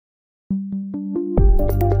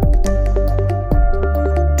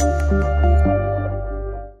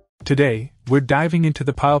Today, we're diving into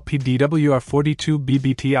the Pyle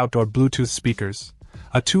PDWR42BBT outdoor Bluetooth speakers,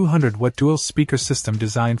 a 200-watt dual speaker system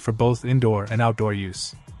designed for both indoor and outdoor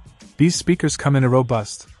use. These speakers come in a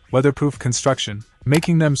robust, weatherproof construction,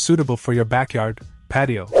 making them suitable for your backyard,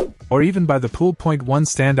 patio, or even by the pool. One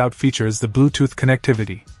standout feature is the Bluetooth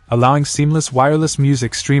connectivity, allowing seamless wireless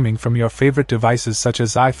music streaming from your favorite devices such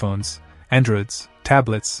as iPhones, Androids,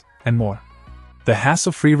 tablets, and more. The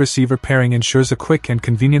hassle-free receiver pairing ensures a quick and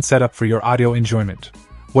convenient setup for your audio enjoyment.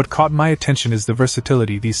 What caught my attention is the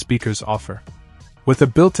versatility these speakers offer. With a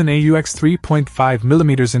built-in AUX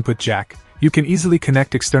 3.5mm input jack, you can easily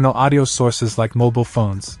connect external audio sources like mobile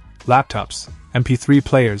phones, laptops, MP3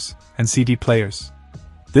 players, and CD players.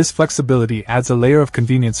 This flexibility adds a layer of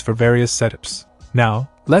convenience for various setups. Now,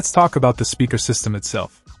 let's talk about the speaker system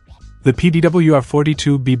itself. The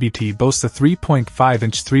PDWR42BBT boasts a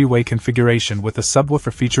 3.5-inch three-way configuration with a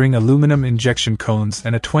subwoofer featuring aluminum injection cones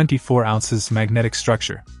and a 24 ounces magnetic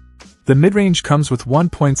structure. The mid-range comes with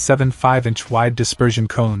 1.75-inch wide dispersion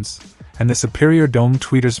cones, and the superior dome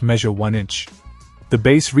tweeters measure 1 inch. The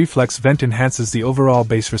bass reflex vent enhances the overall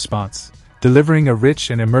bass response, delivering a rich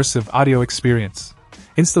and immersive audio experience.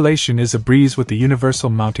 Installation is a breeze with the universal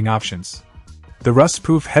mounting options. The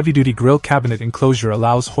rust-proof heavy-duty grille cabinet enclosure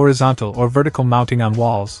allows horizontal or vertical mounting on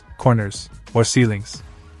walls, corners, or ceilings.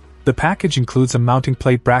 The package includes a mounting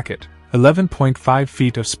plate bracket, 11.5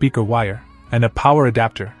 feet of speaker wire, and a power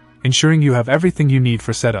adapter, ensuring you have everything you need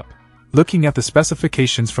for setup. Looking at the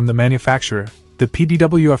specifications from the manufacturer, the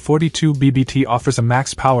PDWR42BBT offers a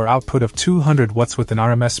max power output of 200 watts with an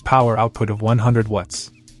RMS power output of 100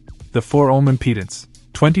 watts. The 4-ohm impedance,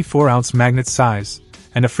 24-ounce magnet size,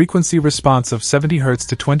 and a frequency response of 70 Hz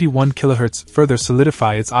to 21 kHz further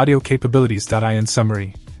solidify its audio capabilities. In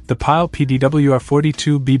summary, the Pyle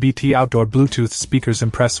PDWR42BBT outdoor Bluetooth speakers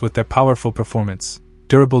impress with their powerful performance,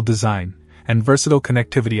 durable design, and versatile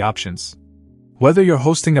connectivity options. Whether you're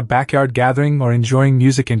hosting a backyard gathering or enjoying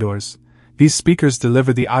music indoors, these speakers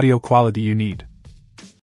deliver the audio quality you need.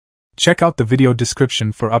 Check out the video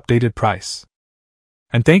description for updated price.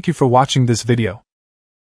 And thank you for watching this video.